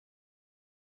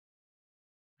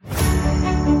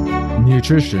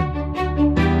nutrition,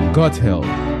 gut health,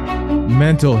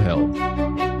 mental health,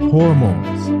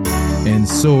 hormones, and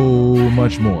so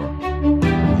much more.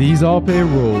 These all play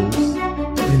roles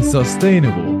in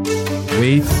sustainable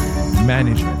weight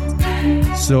management.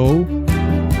 So,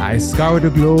 I scour the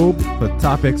globe for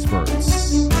top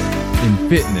experts in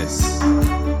fitness,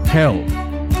 health,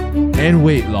 and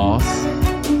weight loss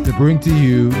to bring to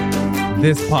you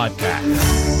this podcast.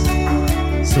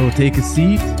 So take a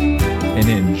seat and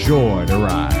enjoy the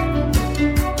ride.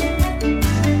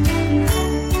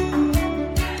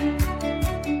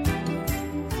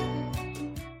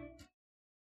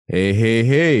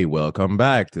 Hey, welcome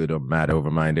back to the Matter Over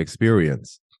Mind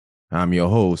experience. I'm your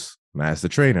host, master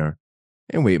trainer,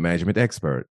 and weight management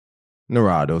expert,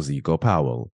 Narado Zico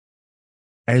Powell.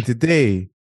 And today,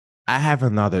 I have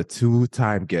another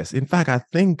two-time guest. In fact, I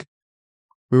think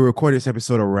we recorded this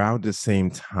episode around the same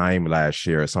time last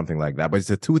year or something like that. But it's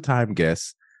a two-time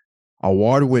guest,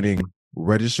 award-winning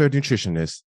registered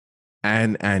nutritionist,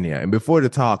 and Anyia. And before the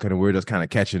talk, and we're just kind of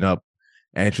catching up,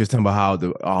 and she's talking about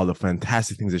how all the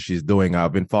fantastic things that she's doing.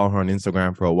 I've been following her on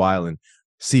Instagram for a while and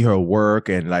see her work.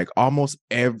 And like almost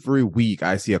every week,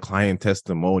 I see a client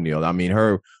testimonial. I mean,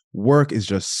 her work is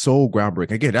just so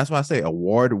groundbreaking. Again, that's why I say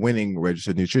award-winning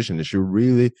registered nutritionist. She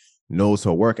really knows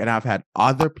her work. And I've had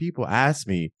other people ask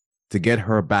me to get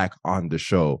her back on the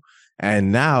show.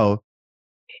 And now,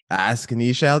 ask and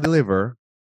ye shall deliver,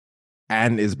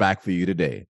 and is back for you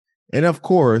today. And of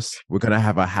course, we're going to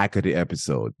have a hack of the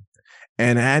episode.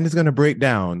 And Anne is going to break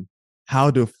down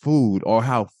how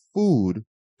food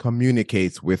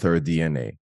communicates with her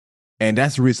DNA. And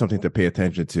that's really something to pay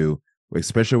attention to,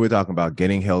 especially when we're talking about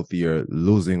getting healthier,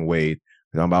 losing weight,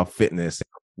 we're talking about fitness.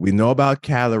 We know about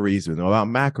calories, we know about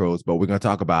macros, but we're going to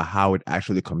talk about how it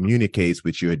actually communicates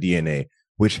with your DNA,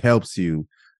 which helps you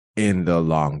in the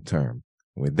long term.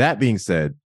 With that being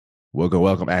said, we'll go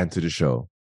welcome Anne to the show.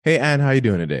 Hey, Anne, how are you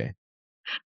doing today?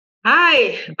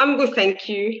 Hi, I'm good, thank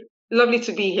you. Lovely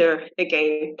to be here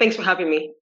again. Thanks for having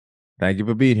me. Thank you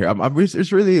for being here.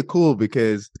 It's really cool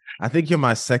because I think you're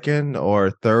my second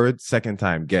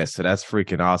time guest. So that's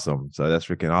freaking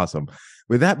awesome.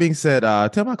 With that being said,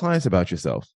 tell my clients about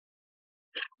yourself.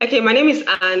 Okay, my name is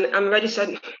Anne. I'm a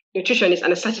registered nutritionist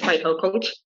and a certified health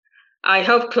coach. I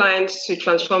help clients to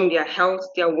transform their health,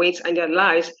 their weight, and their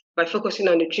lives by focusing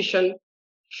on nutrition,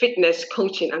 fitness,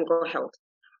 coaching, and gut health.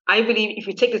 I believe if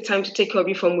you take the time to take care of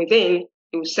you from within,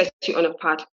 it will set you on a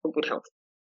path for good health.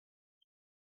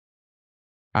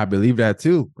 I believe that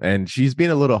too. And she's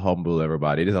been a little humble,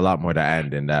 everybody. There's a lot more to Anne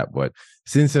than that. But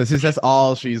since that's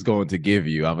all she's going to give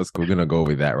you, we're going to go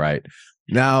with that, right?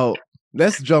 Now,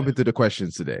 let's jump into the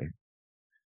questions today.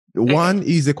 One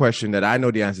easy question that I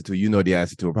know the answer to, you know the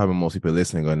answer to, probably most people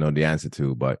listening are going to know the answer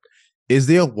to, but is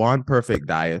there one perfect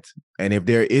diet? And if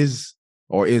there is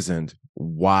or isn't,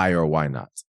 why or why not?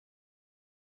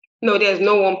 No, there's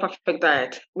no one perfect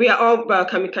diet. We are all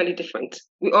biochemically different.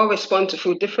 We all respond to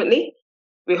food differently.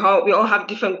 We all have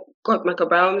different gut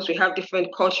microbiomes. We have different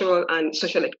cultural and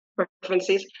social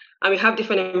preferences, and we have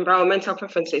different environmental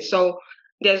preferences. So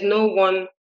there's no one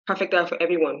perfect diet for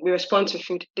everyone. We respond to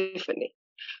food differently.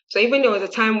 So even there was a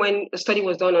time when a study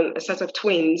was done on a set of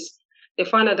twins, they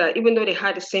found out that even though they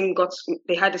had the same guts,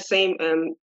 they had the same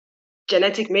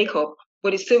genetic makeup,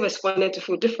 but they still responded to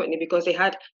food differently because they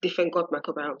had different gut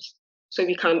microbiomes. So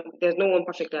there's no one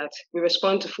perfect diet. We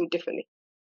respond to food differently.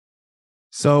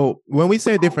 So when we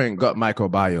say different gut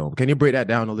microbiome, can you break that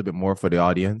down a little bit more for the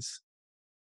audience?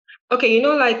 Okay,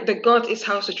 like the gut is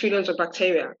housed to trillions of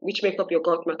bacteria, which make up your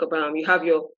gut microbiome. You have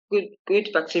your good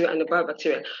bacteria and the bad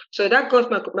bacteria. So that gut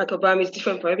microbiome is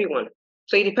different for everyone.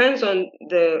 So it depends on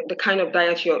the kind of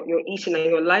diet you're eating and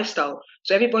your lifestyle.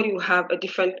 So everybody will have a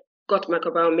different gut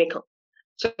microbiome makeup.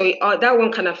 So that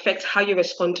one can affect how you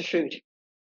respond to food.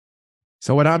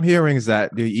 So what I'm hearing is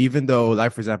that even though,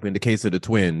 like, for example, in the case of the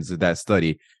twins, that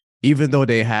study, even though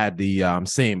they had the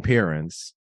same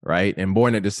parents, right, and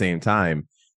born at the same time,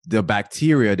 the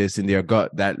bacteria that's in their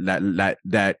gut,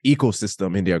 that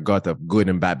ecosystem in their gut of good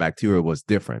and bad bacteria was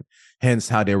different. Hence,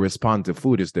 how they respond to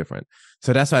food is different.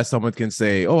 So that's why someone can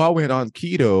say, oh, I went on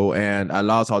keto and I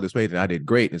lost all this weight and I did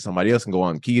great. And somebody else can go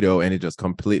on keto and it just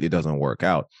completely doesn't work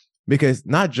out. Because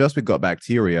not just with gut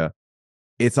bacteria,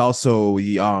 it's also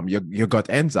your gut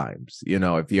enzymes.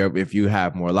 If you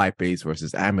have more lipase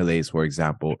versus amylase, for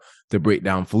example, to break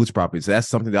down foods properly, so that's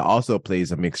something that also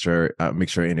plays a mixture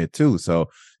in it too. So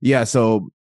yeah,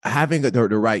 so having the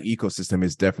right ecosystem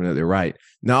is definitely right.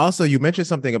 Now, also you mentioned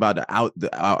something about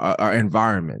our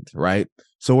environment, right?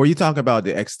 So were you talking about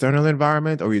the external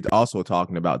environment, or were you also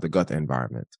talking about the gut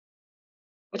environment?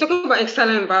 we're talking about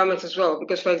external environment as well,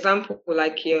 because for example,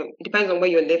 like it depends on where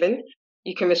you're living.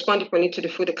 You can respond differently to the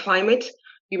food, the climate.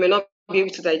 You may not be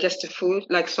able to digest the food.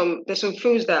 Like there's some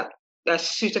foods that are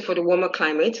suited for the warmer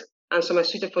climate, and some are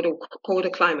suited for the colder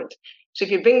climate. So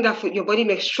if you bring that food, your body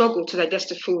may struggle to digest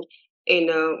the food in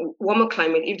a warmer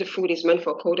climate if the food is meant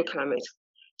for a colder climate.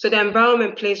 So the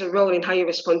environment plays a role in how you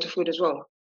respond to food as well.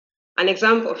 An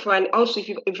example for and also if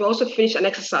you also finish an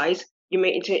exercise, it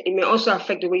may also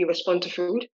affect the way you respond to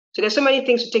food. So there's so many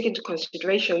things to take into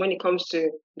consideration when it comes to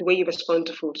the way you respond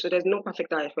to food. So there's no perfect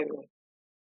diet for everyone.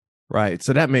 Right.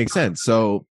 So that makes sense.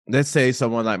 So let's say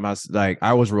someone like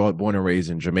I was born and raised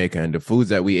in Jamaica, and the foods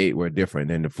that we ate were different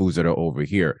than the foods that are over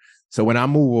here. So when I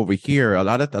move over here, a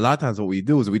lot of times what we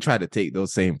do is we try to take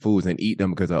those same foods and eat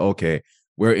them because okay,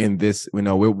 we're in this,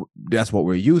 that's what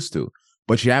we're used to.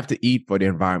 But you have to eat for the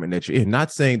environment that you're in.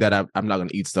 Not saying that I'm not going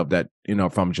to eat stuff that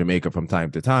from Jamaica from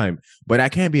time to time, but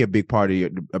that can't be a big part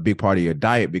of your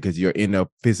diet because you're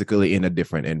physically in a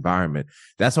different environment.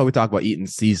 That's why we talk about eating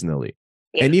seasonally.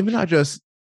 Yeah. And even not just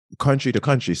country to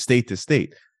country, state to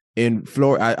state. In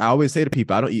Florida, I always say to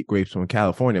people, I don't eat grapes from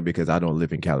California because I don't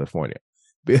live in California.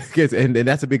 Because and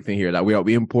that's a big thing here. Like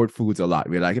we import foods a lot.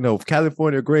 We're like,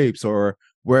 California grapes or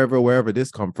wherever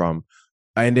this come from.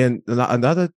 And then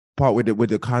another part with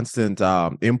the constant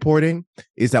importing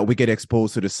is that we get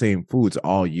exposed to the same foods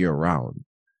all year round.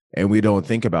 And we don't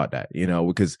think about that,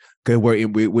 because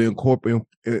we're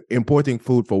importing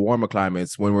food for warmer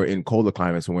climates when we're in colder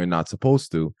climates when we're not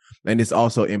supposed to. And this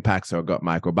also impacts our gut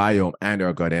microbiome and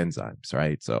our gut enzymes,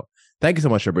 right? So thank you so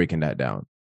much for breaking that down.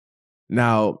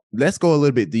 Now, let's go a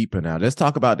little bit deeper now. Let's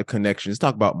talk about the connection. Let's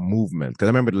talk about movement. Because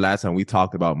I remember the last time we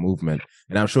talked about movement,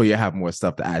 and I'm sure you have more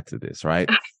stuff to add to this, right?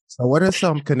 So what are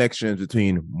some connections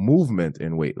between movement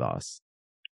and weight loss?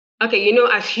 Okay,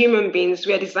 as human beings,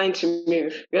 we are designed to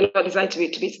move. We're not designed to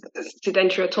be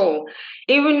sedentary at all.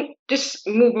 Even just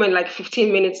movement, like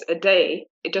 15 minutes a day,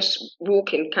 just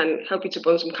walking can help you to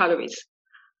burn some calories.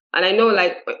 And I know,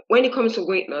 like, when it comes to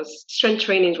weight loss, strength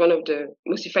training is one of the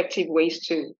most effective ways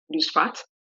to lose fat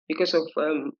because of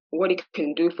what it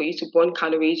can do for you to burn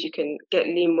calories. You can get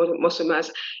lean muscle mass.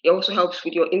 It also helps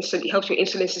with your insulin. It helps your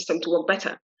insulin system to work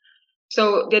better.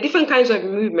 So there are different kinds of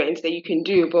movements that you can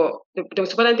do, but the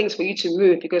most important thing is for you to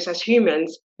move because as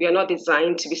humans, we are not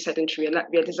designed to be sedentary.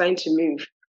 We are designed to move.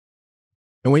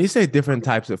 And when you say different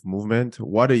types of movement,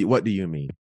 what do you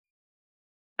mean?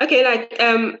 Okay, like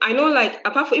I know, like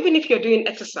apart from even if you're doing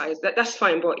exercise, that's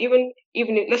fine. But even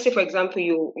if, let's say for example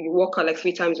you work out like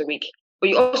 3 times a week, but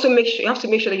you also you have to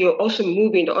make sure that you're also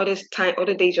moving the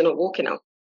other days you're not working out,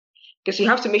 because you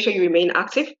have to make sure you remain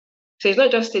active. So it's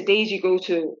not just the days you go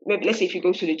to, maybe let's say if you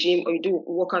go to the gym or you do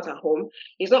workout at home,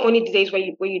 it's not only the days where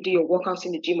you do your workouts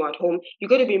in the gym or at home. You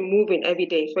got to be moving every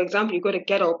day. For example, you got to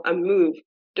get up and move,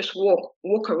 just walk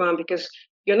around, because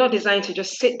you're not designed to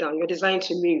just sit down. You're designed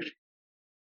to move.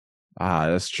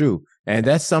 That's true. And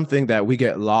that's something that we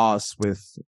get lost with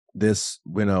this,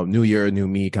 new year, new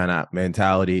me kind of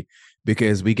mentality,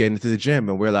 because we get into the gym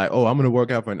and we're like, oh, I'm going to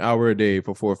work out for an hour a day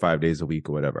for 4 or 5 days a week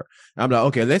or whatever. And I'm like,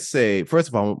 okay, let's say, first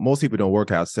of all, most people don't work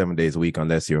out 7 days a week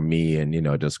unless you're me and,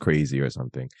 just crazy or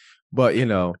something. But,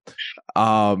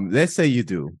 let's say you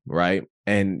do, right?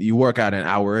 And you work out an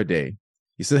hour a day.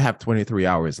 You still have 23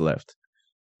 hours left.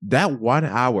 That 1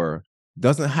 hour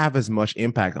doesn't have as much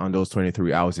impact on those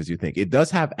 23 hours as you think. It does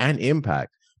have an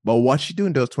impact, but what you do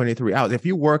in those 23 hours, if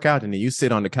you work out and then you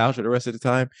sit on the couch for the rest of the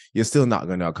time, you're still not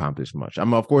going to accomplish much. I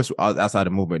mean, of course, outside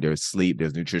of movement, there's sleep,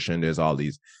 there's nutrition, there's all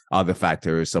these other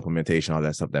factors, supplementation, all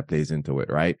that stuff that plays into it,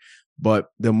 right? But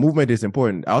the movement is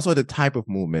important. Also, the type of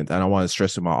movement, and I want to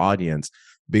stress to my audience,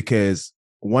 because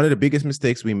one of the biggest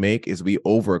mistakes we make is we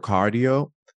over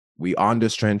cardio, we under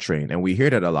strength train, and we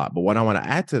hear that a lot. But what I want to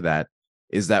add to that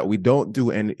is that we don't do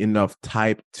enough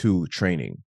type 2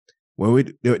 training.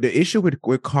 When the issue with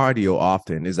cardio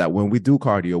often is that when we do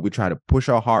cardio, we try to push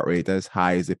our heart rate as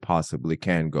high as it possibly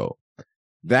can go.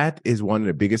 That is one of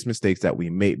the biggest mistakes that we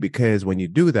make, because when you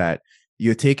do that,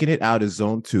 you're taking it out of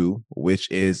zone 2, which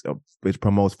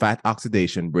promotes fat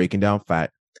oxidation, breaking down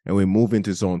fat, and we move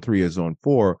into zone 3 or zone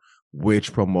 4,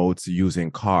 which promotes using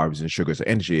carbs and sugars for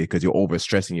energy, because you're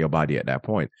overstressing your body at that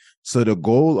point. So the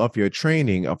goal of your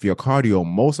training, of your cardio,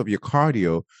 most of your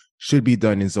cardio should be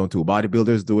done in zone 2.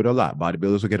 Bodybuilders do it a lot.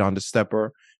 Bodybuilders will get on the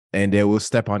stepper and they will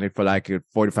step on it for like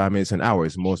 45 minutes, an hour.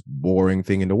 It's the most boring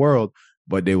thing in the world,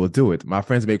 but they will do it. My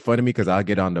friends make fun of me because I'll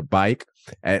get on the bike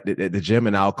at the gym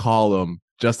and I'll call them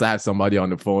just to have somebody on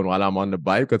the phone while I'm on the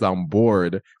bike, because I'm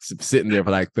bored sitting there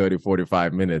for like 30,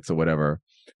 45 minutes or whatever.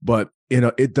 But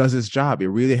it does its job. It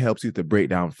really helps you to break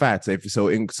down fats.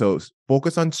 So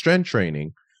focus on strength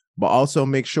training, but also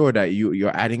make sure that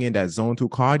you're adding in that zone 2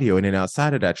 cardio. And then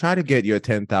outside of that, try to get your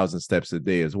 10,000 steps a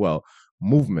day as well.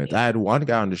 Movement. I had one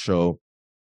guy on the show,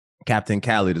 Captain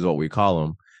Khaled is what we call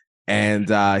him. And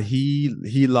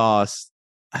he lost,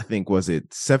 I think, was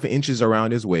it 7 inches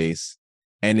around his waist,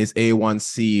 and his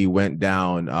A1C went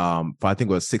down I think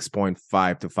it was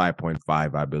 6.5 to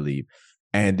 5.5, I believe.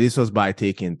 And this was by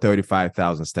taking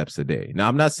 35,000 steps a day. Now,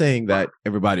 I'm not saying that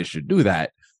everybody should do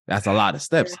that. That's a lot of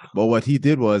steps. But what he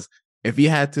did was, if he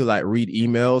had to like read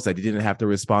emails that he didn't have to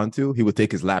respond to, he would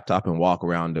take his laptop and walk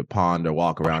around the pond or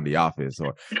walk around the office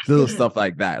or little stuff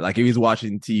like that. Like if he's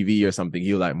watching TV or something,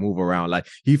 he'll like move around. Like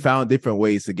he found different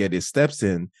ways to get his steps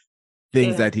in,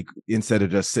 things that he, instead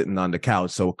of just sitting on the couch.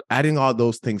 So adding all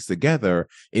those things together,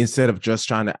 instead of just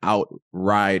trying to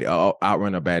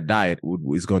outrun a bad diet,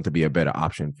 is going to be a better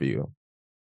option for you.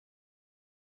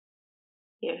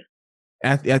 Yeah.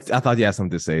 I thought you had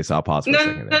something to say, so I'll pause for a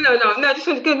second. No. This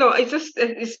one's good. No,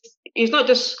 it's not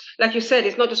just like you said.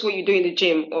 It's not just what you do in the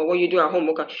gym or what you do at home.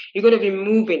 Okay, you're going to be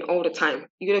moving all the time.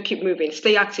 You're going to keep moving.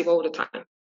 Stay active all the time.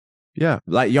 Yeah,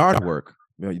 like yard work.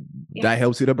 That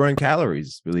helps you to burn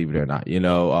calories. Believe it or not,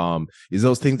 is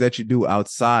those things that you do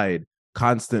outside.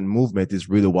 Constant movement is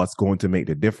really what's going to make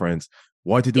the difference.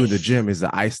 What you do in the gym is the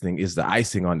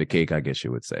icing on the cake, I guess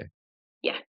you would say.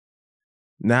 Yeah.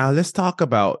 Now let's talk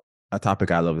about a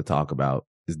topic I love to talk about,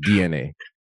 is DNA.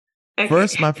 Okay.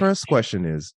 My first question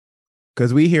is,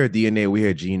 because we hear DNA, we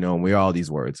hear genome, we hear all these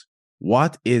words.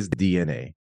 What is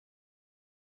DNA?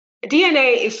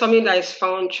 DNA is something that is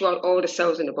found throughout all the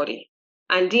cells in the body.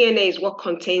 And DNA is what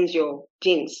contains your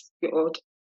genes, your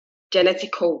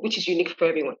genetic code, which is unique for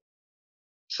everyone.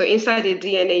 So inside the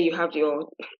DNA, you have your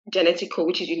genetic code,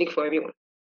 which is unique for everyone.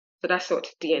 So that's what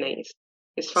DNA is.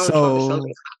 It's found throughout the cells.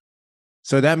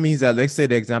 So that means that, let's say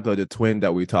the example of the twin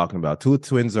that we're talking about, 2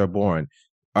 twins are born.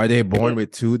 Are they born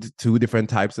with two different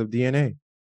types of DNA?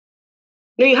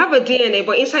 No, you have a DNA,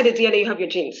 but inside the DNA, you have your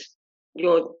genes,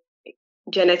 your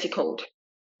genetic code,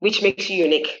 which makes you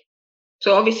unique.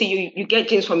 So obviously you get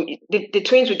genes from, the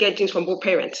twins will get genes from both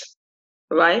parents,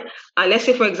 right? And let's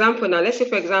say, for example,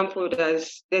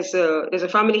 there's a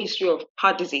family history of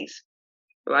heart disease,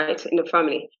 right, in the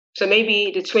family. So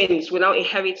maybe the twins will now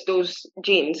inherit those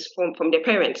genes from their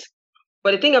parents.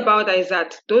 But the thing about that is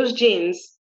that those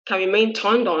genes can remain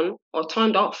turned on or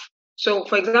turned off. So,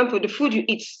 for example, the food you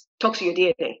eat talks to your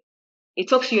DNA. It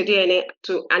talks to your DNA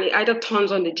and it either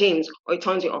turns on the genes or it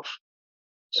turns it off.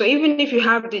 So even if you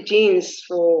inherited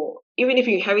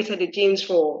the genes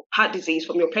for heart disease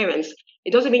from your parents,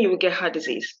 it doesn't mean you will get heart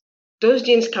disease. Those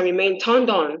genes can remain turned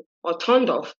on or turned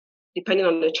off depending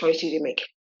on the choices you make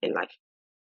in life.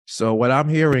 So what I'm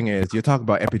hearing is you're talking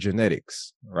about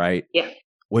epigenetics, right? Yeah.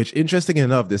 Which, interesting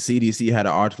enough, the CDC had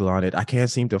an article on it. I can't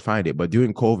seem to find it. But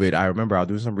during COVID, I remember I was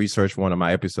doing some research for one of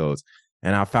my episodes,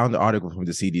 and I found the article from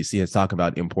the CDC and it's talking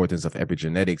about the importance of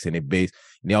epigenetics, and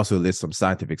they also list some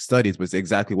scientific studies, but it's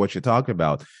exactly what you're talking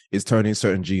about, is turning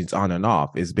certain genes on and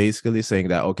off. It's basically saying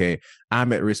that, okay,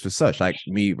 I'm at risk for such. Like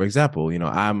me, for example,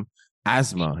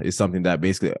 asthma is something that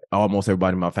basically almost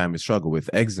everybody in my family struggle with,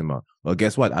 eczema. Well,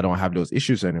 guess what? I don't have those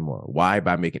issues anymore. Why?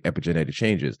 By making epigenetic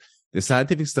changes. The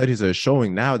scientific studies are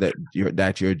showing now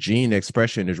that your gene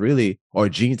expression is really, or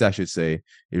genes, I should say,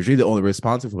 is really only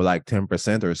responsible for like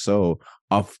 10% or so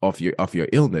of your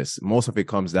illness. Most of it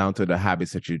comes down to the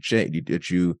habits that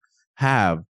you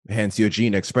have. Hence, your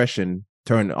gene expression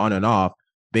turned on and off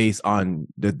based on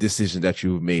the decisions that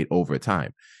you've made over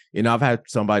time. I've had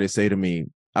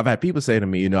people say to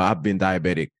me, I've been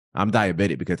diabetic. I'm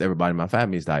diabetic because everybody in my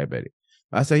family is diabetic.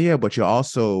 I say, yeah, but you're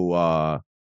also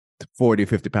 40,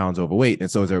 50 pounds overweight,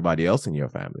 and so is everybody else in your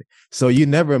family. So you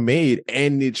never made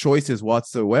any choices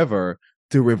whatsoever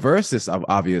to reverse this,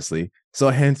 obviously. So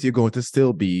hence you're going to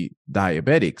still be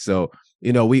diabetic. So,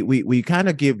 we kind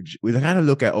of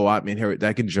look at, I'm inherited.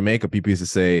 Like in Jamaica, people used to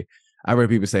say, I heard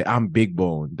people say, I'm big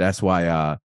bone. That's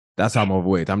why, that's how I'm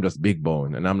overweight. I'm just big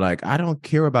bone. And I'm like, I don't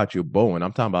care about your bone.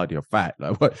 I'm talking about your fat.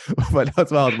 Like, what? But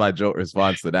that's what was my joke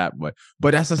response to that. But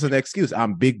that's just an excuse.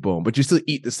 I'm big bone, but you still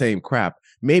eat the same crap.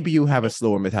 Maybe you have a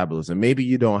slower metabolism. Maybe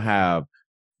you don't have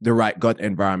the right gut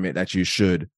environment that you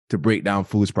should to break down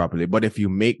foods properly. But if you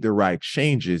make the right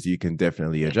changes, you can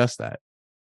definitely adjust that.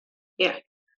 Yeah.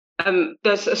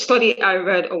 There's a study I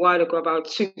read a while ago about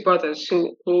 2 brothers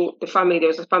who there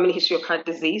was a family history of heart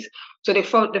disease. So they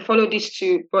followed these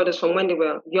 2 brothers from when they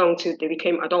were young till they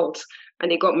became adults,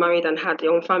 and they got married and had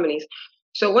their own families.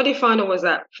 So what they found out was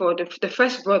that for the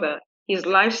first brother, his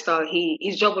lifestyle,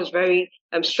 his job was very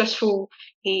stressful.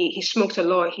 He smoked a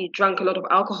lot. He drank a lot of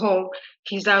alcohol.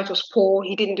 His diet was poor.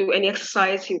 He didn't do any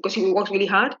exercise because he worked really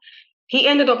hard. He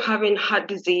ended up having heart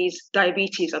disease,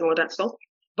 diabetes, and all that stuff.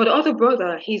 But the other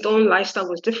brother, his own lifestyle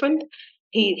was different.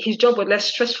 His job was less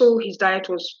stressful. His diet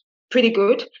was pretty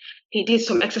good. He did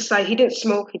some exercise. He didn't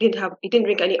smoke. He didn't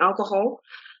drink any alcohol.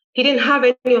 He didn't have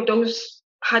any of those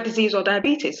heart disease or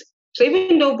diabetes. So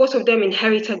even though both of them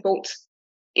inherited both,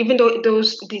 even though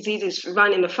those diseases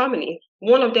ran in the family,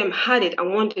 one of them had it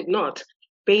and one did not,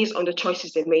 based on the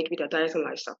choices they made with their diet and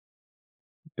lifestyle.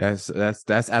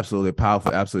 That's absolutely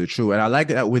powerful, absolutely true. And I like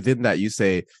that within that you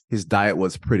say his diet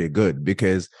was pretty good,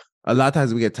 because a lot of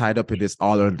times we get tied up in this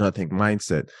all or nothing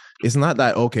mindset. It's not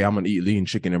that, okay, I'm going to eat lean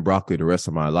chicken and broccoli the rest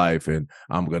of my life and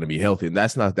I'm going to be healthy. And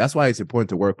that's why it's important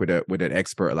to work with an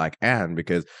expert like Anne,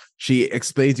 because she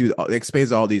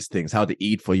explains all these things, how to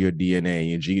eat for your DNA,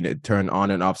 your gene, turn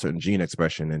on and off certain gene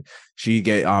expression. And she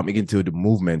get into the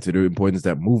movement, to the importance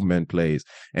that movement plays.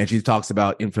 And she talks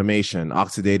about inflammation,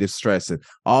 oxidative stress, and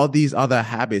all these other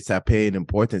habits that play an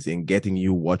importance in getting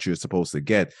you what you're supposed to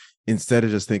get, instead of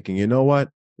just thinking, you know what?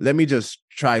 Let me just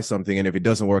try something, and if it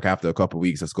doesn't work after a couple of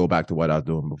weeks, let's go back to what I was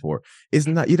doing before. It's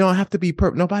not, you don't have to be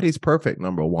perfect. Nobody's perfect,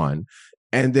 number one.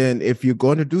 And then if you're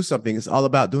going to do something, it's all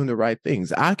about doing the right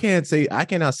things. I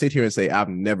cannot sit here and say I've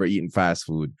never eaten fast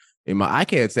food. I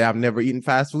can't say I've never eaten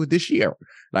fast food this year.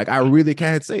 Like, I really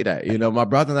can't say that. My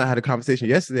brother and I had a conversation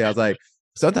yesterday. I was like,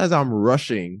 sometimes I'm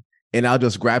rushing and I'll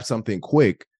just grab something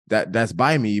quick that's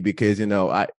by me, because,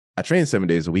 I train 7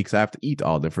 days a week, so I have to eat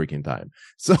all the freaking time.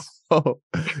 So, so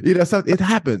it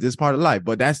happens. It's part of life,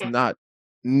 but that's not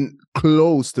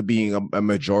close to being a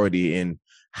majority in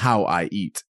how I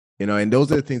eat. And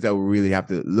those are the things that we really have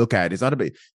to look at. It's not about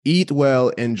eat well,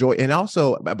 enjoy, and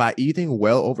also by eating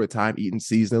well over time, eating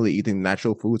seasonally, eating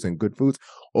natural foods and good foods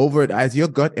as your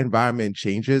gut environment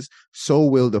changes, so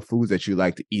will the foods that you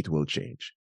like to eat will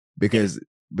change. Because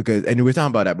and we were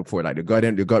talking about that before, like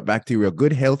the gut bacteria,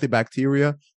 good healthy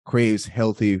bacteria craves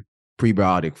healthy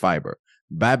prebiotic fiber.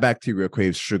 Bad bacteria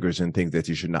craves sugars and things that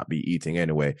you should not be eating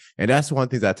anyway. And that's one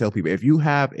thing that I tell people. If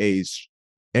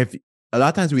a lot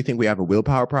of times we think we have a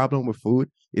willpower problem with food,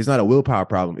 it's not a willpower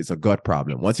problem, it's a gut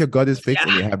problem. Once your gut is fixed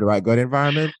and you have the right gut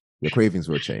environment, your cravings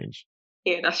will change.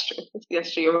 Yeah, that's true.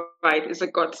 Yes, you're right. It's a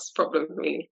gut problem,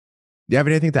 really. Do you have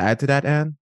anything to add to that,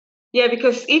 Anne? Yeah,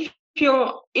 because if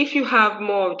you have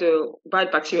more of the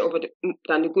bad bacteria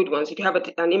than the good ones, if you have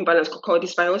an imbalance called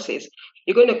dysbiosis,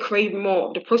 you're going to crave more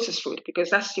of the processed food,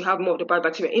 because you have more of the bad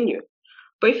bacteria in you.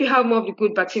 But if you have more of the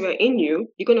good bacteria in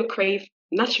you, you're going to crave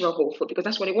natural whole food, because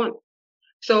that's what they want.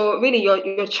 So really,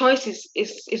 your choice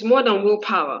is more than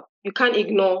willpower. You can't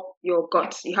ignore your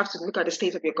gut. You have to look at the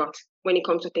state of your gut when it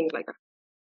comes to things like that.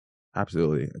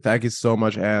 Absolutely. Thank you so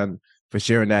much, Anne, for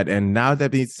sharing that. And now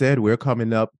that being said, we're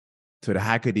coming up to the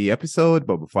hack of the episode.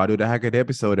 But before I do the hack of the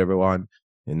episode, everyone,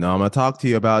 I'm going to talk to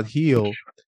you about Heal.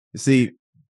 You see,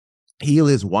 Heal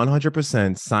is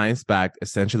 100% science-backed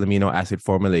essential amino acid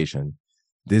formulation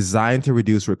designed to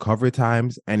reduce recovery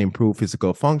times and improve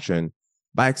physical function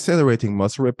by accelerating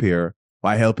muscle repair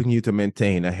by helping you to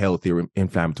maintain a healthy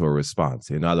inflammatory response.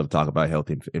 I love to talk about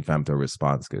healthy inflammatory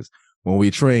response, because when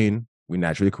we train, we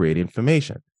naturally create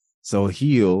inflammation. So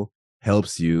Heal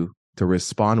helps you to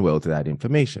respond well to that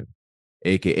inflammation,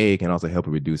 aka can also help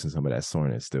with reducing some of that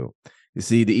soreness too. You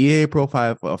see, the EAA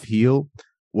profile of Heal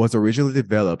was originally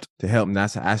developed to help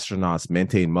NASA astronauts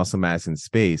maintain muscle mass in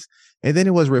space, and then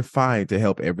it was refined to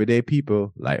help everyday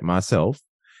people like myself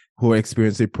who are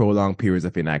experiencing prolonged periods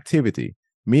of inactivity,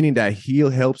 meaning that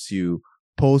Heal helps you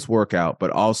post-workout,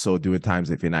 but also during times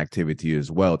of inactivity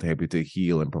as well, to help you to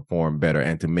heal and perform better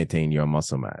and to maintain your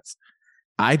muscle mass.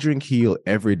 I drink Heal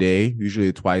every day,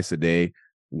 usually twice a day,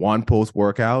 one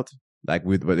post-workout, like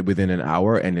within an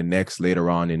hour, and the next later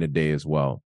on in the day as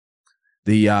well.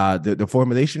 The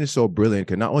formulation is so brilliant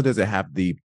because not only does it have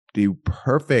the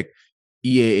perfect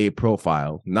EAA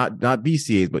profile, not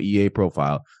BCAAs, but EAA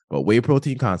profile, but whey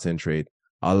protein concentrate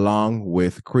along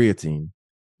with creatine,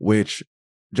 which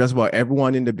just about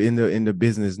everyone in the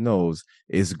business knows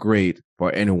is great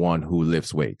for anyone who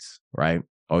lifts weights, right?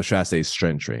 Or should I say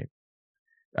strength train.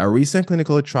 A recent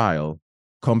clinical trial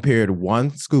compared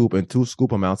 1 scoop and 2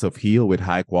 scoop amounts of Heal with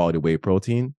high quality whey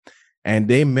protein, and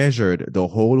they measured the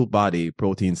whole body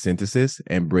protein synthesis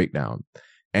and breakdown.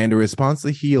 And the response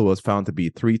to Heal was found to be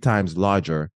 3 times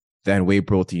larger than whey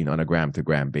protein on a gram to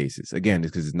gram basis. Again,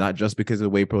 because it's not just because of the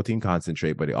whey protein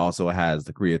concentrate, but it also has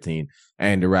the creatine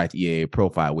and the right EAA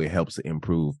profile, where it helps to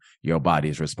improve your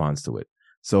body's response to it.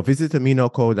 So visit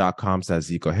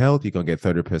aminocode.com/ZicoHealth. You can get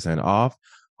 30% off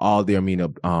all the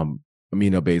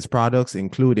amino-based products,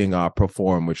 including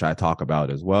Perform, which I talk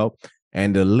about as well.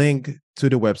 And the link to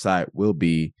the website will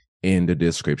be in the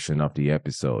description of the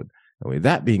episode. And with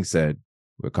that being said,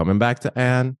 We're coming back to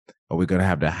Anne, and we're going to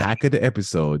have the hack of the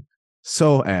episode.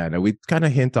 So, Anne, and we kind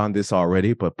of hint on this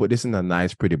already, but put this in a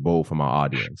nice, pretty bowl from our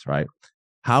audience, right?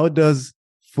 How does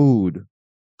food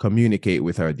communicate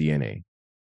with our DNA?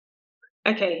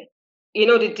 Okay. The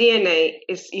DNA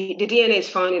is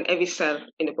found in every cell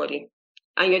in the body.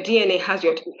 And your DNA has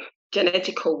your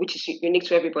genetic code, which is unique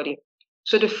to everybody.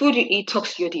 So the food you eat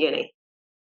talks to your DNA.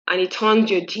 And it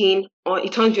turns your genes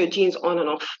on and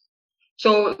off.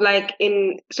 So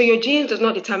your genes does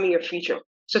not determine your future.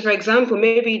 So for example,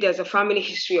 maybe there's a family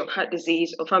history of heart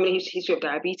disease or family history of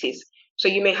diabetes. So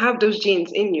you may have those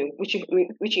genes in you, which you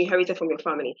inherited from your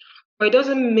family. But it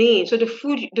doesn't mean, so the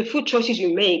food choices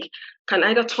you make can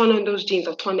either turn on those genes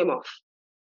or turn them off.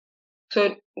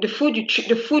 So the food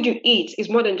you eat is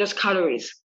more than just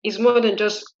calories. It's more than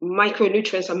just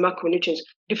micronutrients and macronutrients.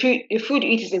 The food you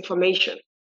eat is information.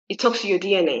 It talks to your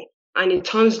DNA and it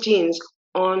turns genes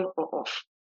on or off.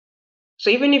 So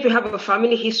even if you have a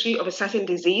family history of a certain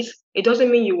disease, it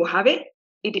doesn't mean you will have it.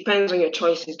 It depends on your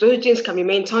choices. Those genes can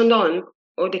remain turned on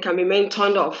or they can remain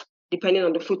turned off depending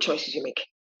on the food choices you make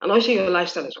and also your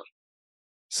lifestyle as well.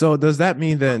 So does that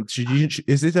mean then,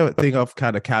 is it a thing of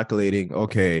kind of calculating,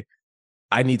 okay,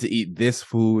 I need to eat this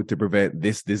food to prevent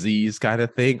this disease kind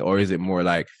of thing? Or is it more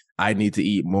like I need to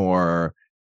eat more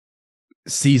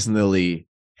seasonally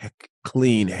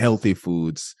clean, healthy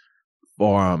foods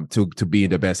to be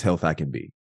in the best health I can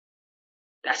be?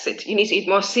 That's it. You need to eat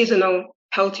more seasonal,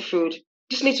 healthy food. You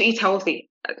just need to eat healthy.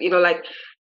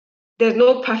 There's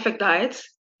no perfect diet.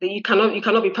 You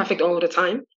cannot be perfect all the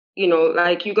time. You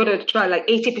got to try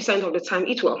 80% of the time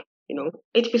eat well.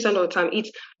 80% of the time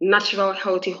eat natural,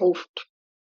 healthy, whole food.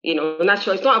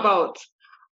 Natural. It's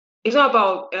not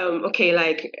about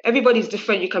everybody's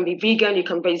different. You can be vegan, you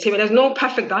can be vegetarian. There's no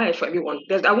perfect diet for everyone.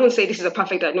 I won't say this is a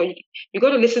perfect diet. No, you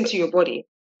got to listen to your body.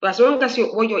 But as long as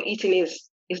what you're eating is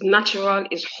natural,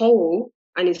 is whole,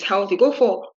 and is healthy, go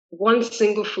for one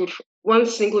single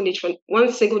nutrient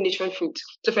fruit.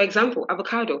 So, for example,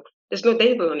 avocado, there's no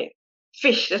label on it.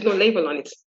 Fish, there's no label on it.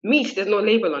 Meat, there's no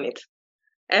label on it.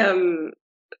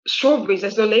 Strawberries,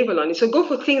 there's no label on it. So go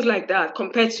for things like that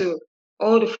compared to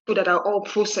all the food that are all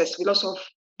processed with lots of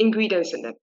ingredients in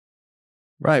them.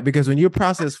 Right, because when you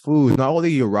process food, not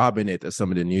only you're robbing it of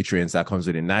some of the nutrients that comes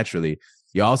with it naturally,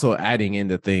 you're also adding in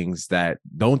the things that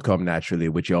don't come naturally,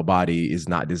 which your body is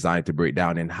not designed to break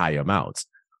down in high amounts,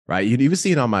 right? You've even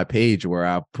seen on my page where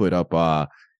I put up,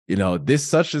 this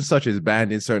such and such is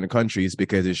banned in certain countries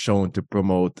because it's shown to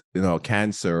promote,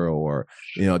 cancer or,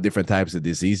 different types of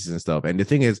diseases and stuff. And the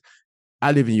thing is,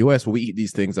 I live in the U.S. where we eat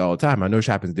these things all the time. I know it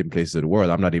happens in different places of the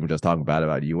world. I'm not even just talking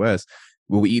about the U.S.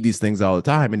 where we eat these things all the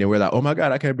time. And then we're like, oh my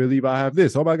God, I can't believe I have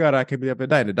this. Oh my God, I can't believe I have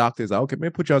that. And the doctor's like, okay,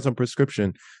 maybe put you on some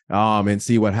prescription and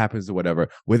see what happens or whatever,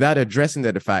 without addressing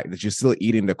the fact that you're still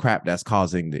eating the crap that's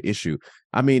causing the issue.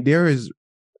 I mean,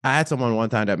 I had someone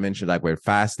one time that mentioned we're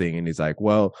fasting, and he's like,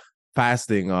 well,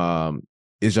 fasting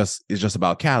is just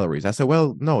about calories. I said,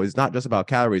 well, no, it's not just about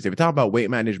calories. If you're talking about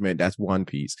weight management, that's one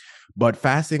piece. But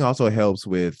fasting also helps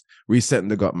with resetting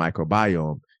the gut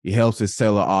microbiome. It helps with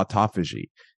cellular autophagy,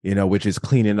 which is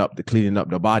cleaning up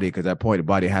the body, because at that point the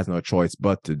body has no choice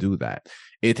but to do that.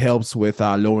 It helps with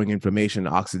lowering inflammation,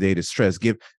 oxidative stress.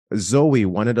 Give Zoe,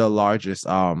 one of the largest,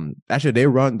 actually they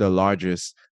run the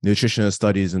largest nutritional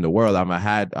studies in the world. I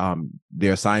had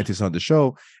their scientists on the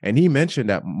show, and he mentioned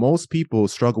that most people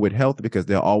struggle with health because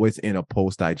they're always in a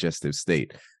post-digestive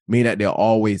state, meaning that they're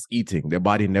always eating. Their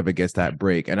body never gets that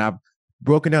break. And I've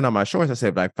broken down on my shorts. I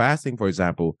said, fasting, for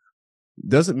example,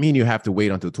 doesn't mean you have to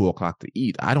wait until 2:00 to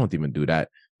eat. I don't even do that.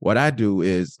 What I do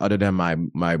is, other than my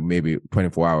maybe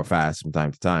 24-hour fast from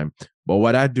time to time, but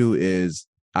what I do is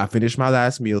I finish my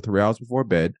last meal 3 hours before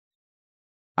bed.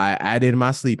 I add in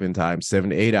my sleeping time, 7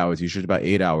 to 8 hours, usually about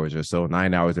 8 hours or so,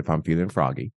 9 hours if I'm feeling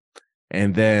froggy.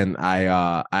 And then I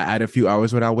add a few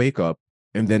hours when I wake up,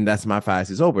 and then that's my fast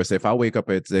is over. So if I wake up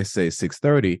at, let's say,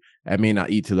 6:30, I may not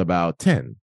eat till about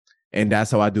 10. And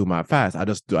that's how I do my fast. I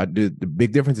do the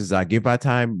big difference is I give my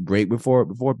time break before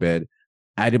bed,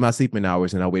 add in my sleeping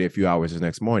hours, and I wait a few hours the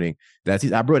next morning.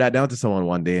 I brought that down to someone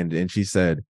one day, and she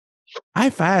said, I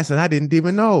fast and I didn't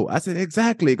even know. I said,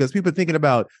 exactly, because people thinking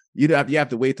about you have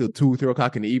to wait till 2-3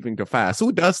 o'clock in the evening to fast.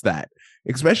 Who does that?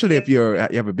 Especially if you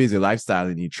have a busy lifestyle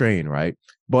and you train, right?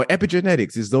 But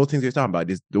epigenetics is those things you're talking about.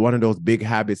 It's one of those big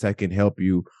habits that can help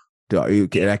you.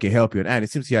 And it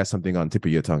seems you have something on the tip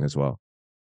of your tongue as well.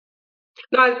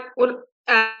 No,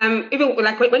 even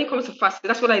when it comes to fasting,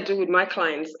 that's what I do with my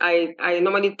clients. I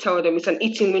normally tell them it's an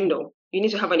eating window. You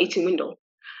need to have an eating window.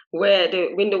 where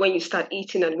the window when you start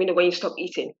eating and the window when you stop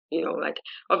eating. Like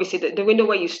obviously the window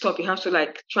where you stop, you have to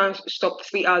like try and stop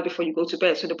 3 hours before you go to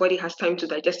bed, so the body has time to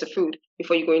digest the food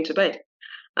before you go into bed.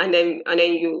 And then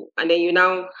you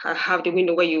now have the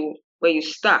window where you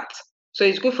start. So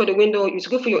it's good for the window. It's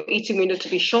good for your eating window to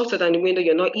be shorter than the window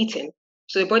you're not eating.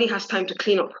 So the body has time to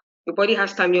clean up. Your body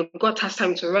has time. Your gut has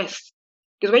time to rest.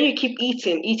 Because when you keep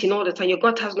eating all the time, your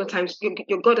gut has no time.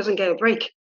 Your gut doesn't get a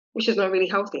break, which is not really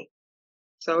healthy.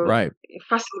 So Right.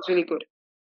 fasting is really good.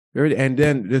 And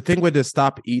then the thing with the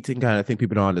stop eating kind of thing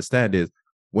people don't understand is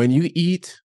when you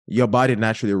eat, your body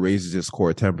naturally raises its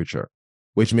core temperature,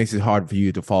 which makes it hard for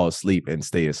you to fall asleep and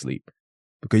stay asleep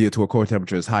because your core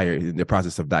temperature is higher in the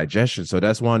process of digestion. So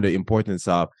that's one of the importance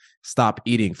of stop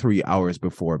eating 3 hours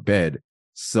before bed.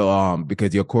 So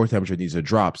because your core temperature needs to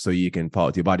drop so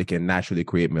your body can naturally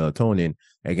create melatonin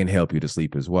and can help you to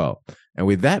sleep as well. And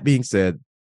with that being said,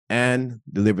 Anne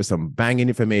deliver some banging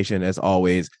information as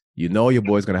always. Your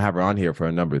boy's going to have her on here for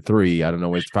a number 3. I don't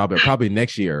know, it's probably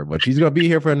next year, but she's going to be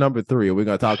here for a number 3 and we're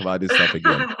going to talk about this stuff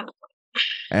again.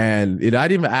 And I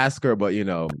didn't even ask her, but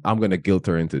I'm going to guilt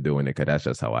her into doing it because that's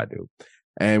just how I do.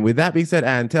 And with that being said,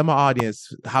 Anne, tell my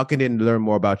audience, how can they learn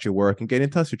more about your work and get in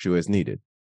touch with you as needed?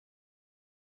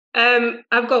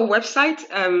 I've got a website.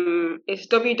 It's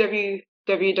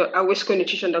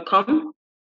www.awisconutrition.com.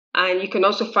 And you can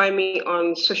also find me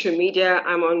on social media.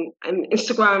 I'm on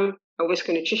Instagram,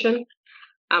 Awisco Nutrition.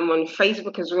 I'm on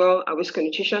Facebook as well, Awisco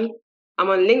Nutrition. I'm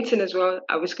on LinkedIn as well,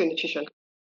 Awisco Nutrition.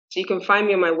 So you can find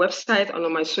me on my website and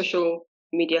on my social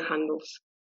media handles.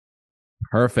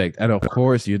 Perfect. And of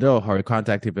course, her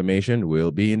contact information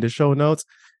will be in the show notes.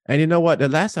 And you know what? The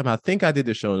last time I think I did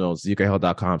the show notes,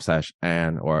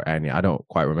 zekehealth.com/Anne or Anyia. I don't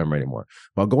quite remember anymore.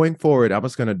 But going forward, I'm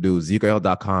just going to do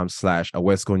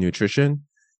zekehealth.com/Awisco Nutrition.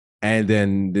 And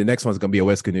then the next one's going to be a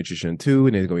Awisco Nutrition 2,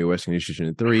 and then it's going to be a Awisco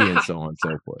Nutrition 3, and so on and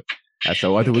so forth. And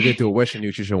so I think we'll get to a Awisco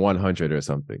Nutrition 100 or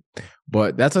something.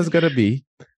 But that's what it's going to be.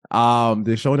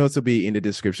 The show notes will be in the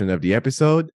description of the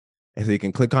episode. And so you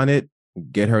can click on it,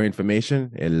 get her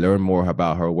information, and learn more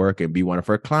about her work and be one of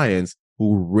her clients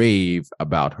who rave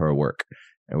about her work.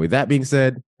 And with that being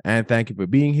said, Anne, thank you for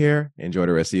being here. Enjoy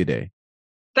the rest of your day.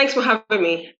 Thanks for having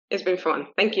me. It's been fun.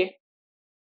 Thank you.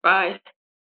 Bye.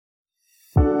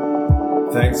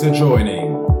 Thanks for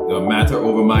joining the Matter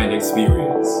Over Mind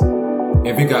experience.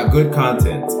 If you got good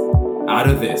content out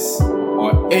of this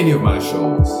or any of my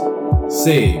shows,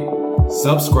 save,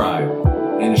 subscribe,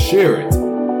 and share it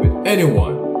with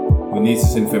anyone who needs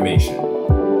this information.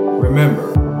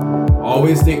 Remember,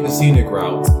 always take the scenic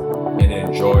route and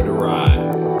enjoy the ride.